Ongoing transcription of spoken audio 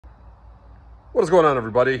What is going on,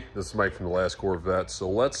 everybody? This is Mike from the Last Corvette. So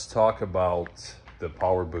let's talk about the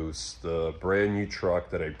Powerboost, the brand new truck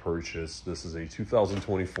that I purchased. This is a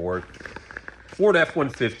 2024 Ford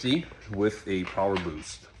F-150 with a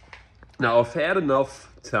Powerboost. Now, I've had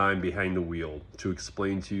enough time behind the wheel to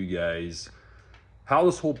explain to you guys how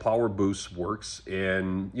this whole Powerboost works.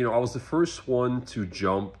 And, I was the first one to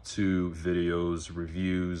jump to videos,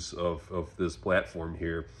 reviews of this platform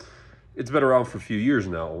here. It's been around for a few years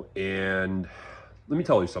now, and let me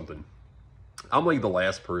tell you something. I'm like the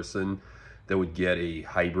last person that would get a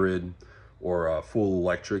hybrid or a full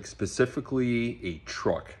electric, specifically a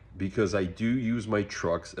truck, because I do use my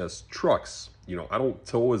trucks as trucks. I don't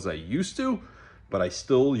tow as I used to, but I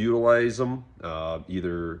still utilize them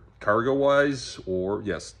either cargo-wise or,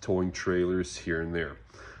 yes, towing trailers here and there.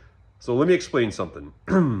 So let me explain something.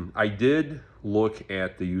 I did look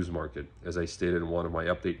at the used market, as I stated in one of my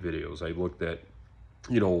update videos. I looked at,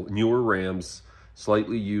 newer Rams,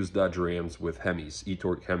 slightly used Dodge Rams with Hemis,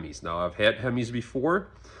 e-torque Hemis. Now, I've had Hemis before.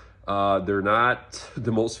 They're not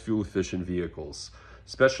the most fuel-efficient vehicles,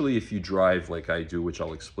 especially if you drive like I do, which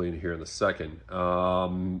I'll explain here in a second.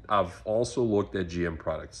 I've also looked at GM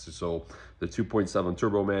products. So the 2.7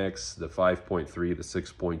 Turbo Max, the 5.3, the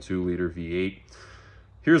 6.2 liter V8.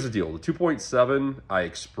 Here's the deal. The 2.7, I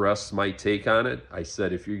expressed my take on it. I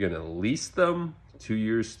said, if you're going to lease them 2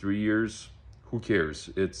 years, 3 years, who cares?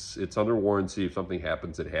 It's under warranty. If something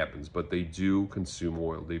happens, it happens. But they do consume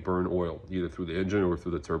oil. They burn oil, either through the engine or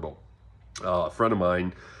through the turbo. A friend of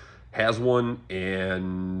mine has one,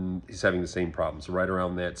 and he's having the same problems, right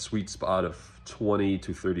around that sweet spot of 20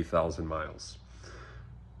 to 30,000 miles.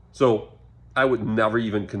 So I would never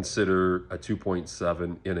even consider a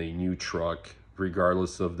 2.7 in a new truck,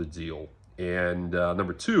 regardless of the deal. And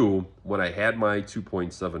number two, when I had my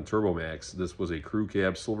 2.7 Turbo Max, this was a crew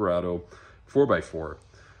cab Silverado 4x4.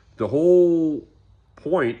 The whole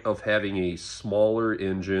point of having a smaller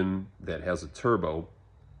engine that has a turbo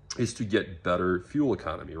is to get better fuel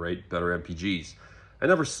economy, right? Better MPGs. I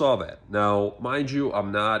never saw that. Now, mind you,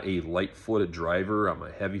 I'm not a light-footed driver. I'm a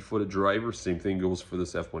heavy-footed driver. Same thing goes for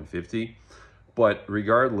this F-150. But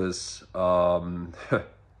regardless,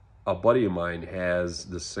 a buddy of mine has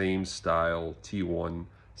the same style T1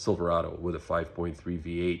 Silverado with a 5.3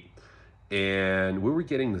 V8, and we were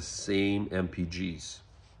getting the same MPGs,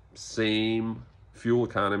 same fuel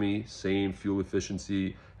economy, same fuel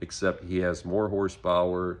efficiency, except he has more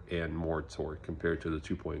horsepower and more torque compared to the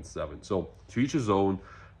 2.7. So to each his own,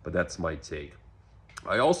 but that's my take.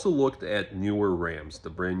 I also looked at newer Rams,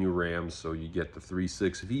 the brand new Rams. So you get the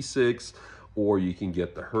 3.6 V6, or you can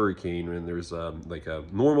get the Hurricane, and there's like a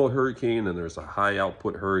normal Hurricane and there's a high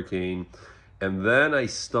output Hurricane. And then I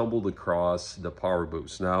stumbled across the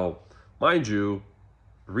Powerboost. Now, mind you,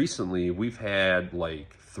 recently we've had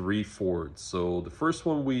like 3 Fords. So the first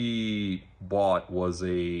one we bought was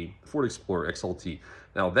a Ford Explorer XLT.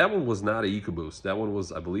 Now that one was not an EcoBoost. That one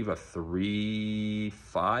was, I believe, a 3.5.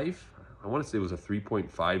 I want to say it was a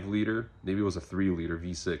 3.5 liter. Maybe it was a 3 liter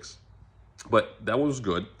V6. But that one was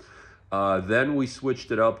good. Then we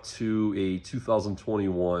switched it up to a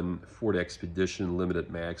 2021 Ford Expedition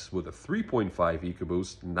Limited Max with a 3.5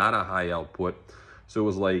 EcoBoost, not a high output. So it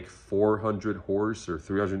was like 400 horse or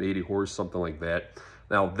 380 horse, something like that.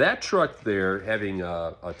 Now that truck there, having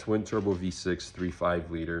a twin turbo V6 3.5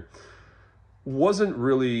 liter, wasn't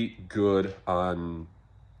really good on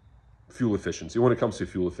fuel efficiency. When it comes to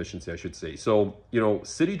fuel efficiency, I should say. So,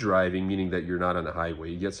 city driving, meaning that you're not on a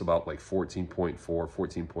highway, it gets about like 14.4,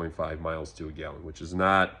 14.5 miles to a gallon, which is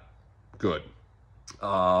not good.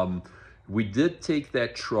 We did take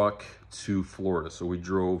that truck to Florida. So we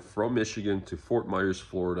drove from Michigan to Fort Myers,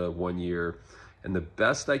 Florida 1 year. And the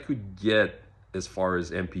best I could get as far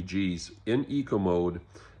as MPGs in eco mode,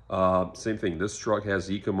 same thing. This truck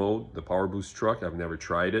has eco mode, the Powerboost truck. I've never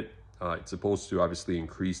tried it. It's supposed to obviously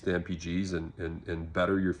increase the MPGs and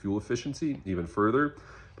better your fuel efficiency even further.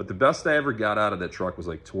 But the best I ever got out of that truck was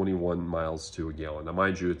like 21 miles to a gallon. Now,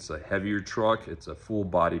 mind you, it's a heavier truck. It's a full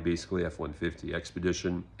body, basically F-150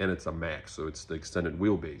 Expedition, and it's a Max, so it's the extended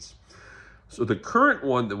wheelbase. So the current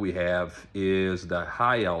one that we have is the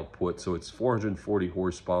high output, so it's 440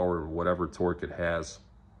 horsepower or whatever torque it has.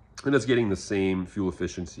 And it's getting the same fuel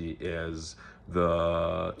efficiency as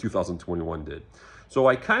the 2021 did. So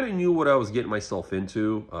I kind of knew what I was getting myself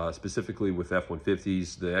into, specifically with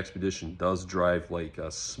F-150s. The Expedition does drive like a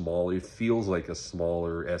smaller, it feels like a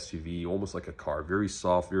smaller SUV, almost like a car, very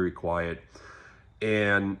soft, very quiet.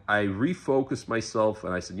 And I refocused myself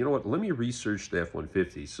and I said, you know what, let me research the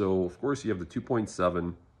F-150. So of course you have the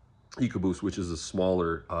 2.7 EcoBoost, which is a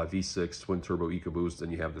smaller V6 twin turbo EcoBoost,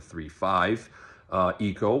 and you have the 3.5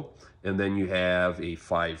 Eco. And then you have a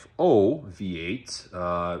 5.0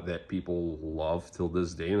 V8 that people love till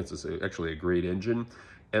this day, and it's actually a great engine.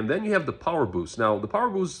 And then you have the Powerboost. Now, the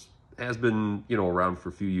Powerboost has been, around for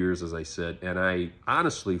a few years, as I said, and I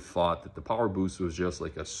honestly thought that the Powerboost was just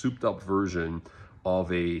like a souped up version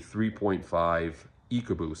of a 3.5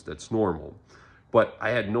 EcoBoost that's normal. But I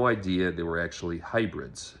had no idea they were actually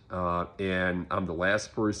hybrids. And I'm the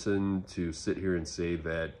last person to sit here and say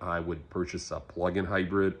that I would purchase a plug-in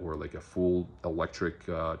hybrid or like a full electric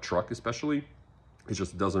truck especially. It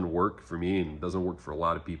just doesn't work for me and doesn't work for a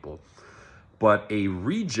lot of people. But a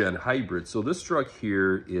regen hybrid, so this truck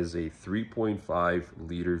here is a 3.5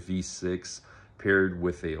 liter V6 paired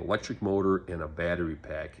with an electric motor and a battery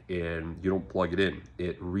pack, and you don't plug it in.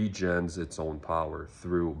 It regens its own power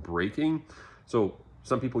through braking. So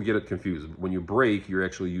some people get it confused. When you brake, you're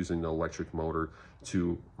actually using the electric motor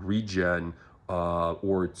to regen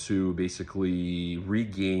or to basically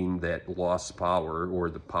regain that lost power,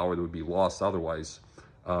 or the power that would be lost otherwise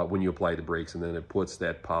when you apply the brakes, and then it puts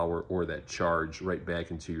that power or that charge right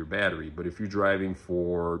back into your battery. But if you're driving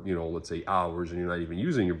for, let's say hours and you're not even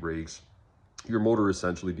using your brakes, your motor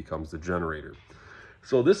essentially becomes the generator.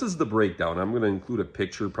 So this is the breakdown. I'm going to include a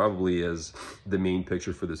picture probably as the main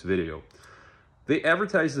picture for this video. They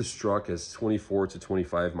advertise this truck as 24 to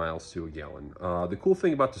 25 miles to a gallon. The cool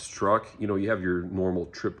thing about this truck, you have your normal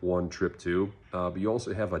trip 1, trip 2, but you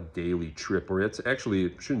also have a daily trip, or it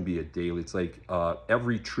shouldn't be a daily, it's like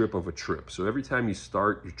every trip of a trip. So every time you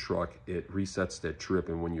start your truck, it resets that trip,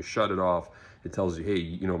 and when you shut it off, it tells you, hey,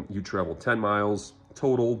 you traveled 10 miles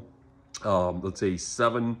total. Let's say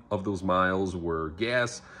 7 of those miles were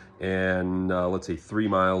gas, and let's say 3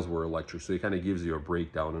 miles were electric. So it kind of gives you a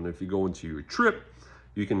breakdown. And if you go into your trip,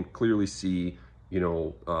 you can clearly see,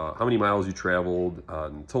 how many miles you traveled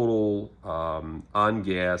on total, on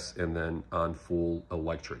gas, and then on full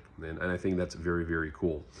electric. And I think that's very, very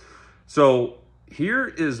cool. So here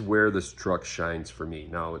is where this truck shines for me.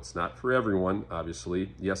 Now, it's not for everyone,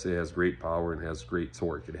 obviously. Yes, it has great power and has great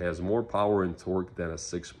torque. It has more power and torque than a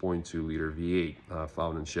 6.2 liter V8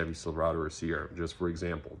 found in Chevy Silverado or Sierra, just for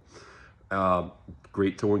example.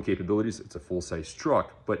 Great towing capabilities. It's a full-size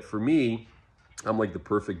truck. But for me, I'm like the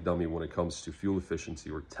perfect dummy when it comes to fuel efficiency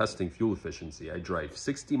or testing fuel efficiency. I drive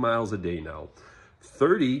 60 miles a day now.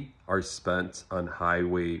 30 are spent on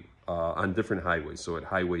on different highways, so at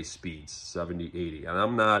highway speeds, 70, 80. And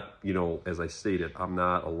I'm not, as I stated, I'm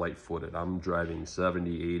not a light-footed. I'm driving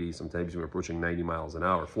 70, 80, sometimes even approaching 90 miles an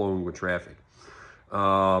hour, flowing with traffic.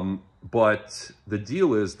 But the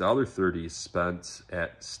deal is the other 30 is spent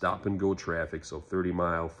at stop-and-go traffic, so 30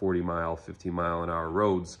 mile, 40 mile, 50 mile an hour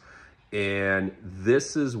roads. And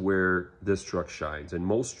this is where this truck shines. And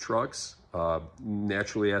most trucks,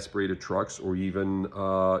 naturally aspirated trucks, or even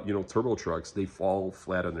turbo trucks, they fall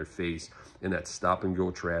flat on their face in that stop and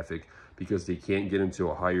go traffic because they can't get into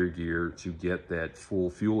a higher gear to get that full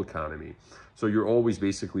fuel economy. So you're always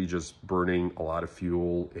basically just burning a lot of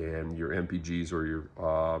fuel, and your MPGs or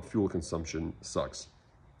your fuel consumption sucks.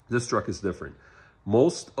 This truck is different.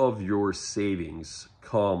 Most of your savings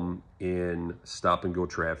come in stop and go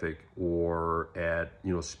traffic, or at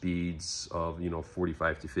speeds of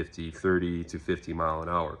 45 to 50, 30 to 50 mile an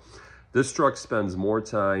hour. This truck spends more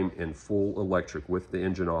time in full electric with the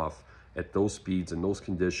engine off at those speeds and those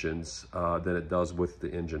conditions than it does with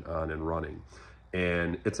the engine on and running.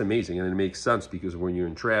 And it's amazing, and it makes sense because when you're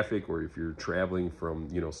in traffic, or if you're traveling from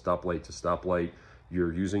stoplight to stoplight,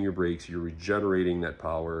 you're using your brakes, you're regenerating that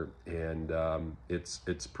power, and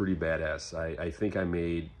it's pretty badass. I think I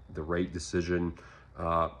made the right decision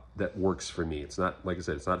that works for me. It's not, like I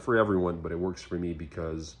said, it's not for everyone, but it works for me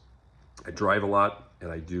because I drive a lot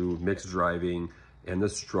and I do mixed driving, and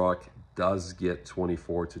this truck does get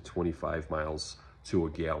 24 to 25 miles to a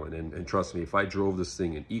gallon. And trust me, if I drove this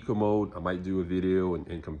thing in eco mode, I might do a video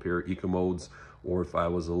and compare eco modes. Or if I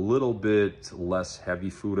was a little bit less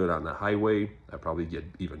heavy-footed on the highway, I'd probably get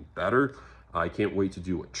even better. I can't wait to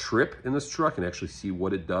do a trip in this truck and actually see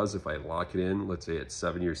what it does if I lock it in, let's say at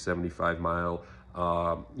 70 or 75 mile,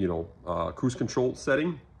 cruise control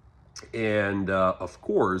setting. And of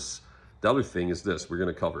course, the other thing is this, we're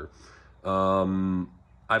gonna cover.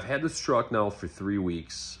 I've had this truck now for 3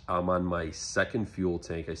 weeks. I'm on my second fuel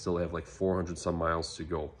tank. I still have like 400 some miles to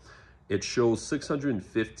go. It shows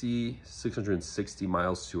 650, 660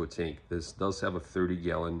 miles to a tank. This does have a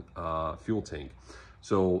 30-gallon fuel tank.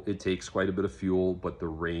 So it takes quite a bit of fuel, but the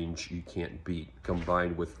range you can't beat,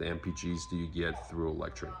 combined with the MPGs that you get through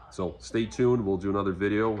electric. So stay tuned. We'll do another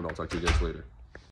video, and I'll talk to you guys later.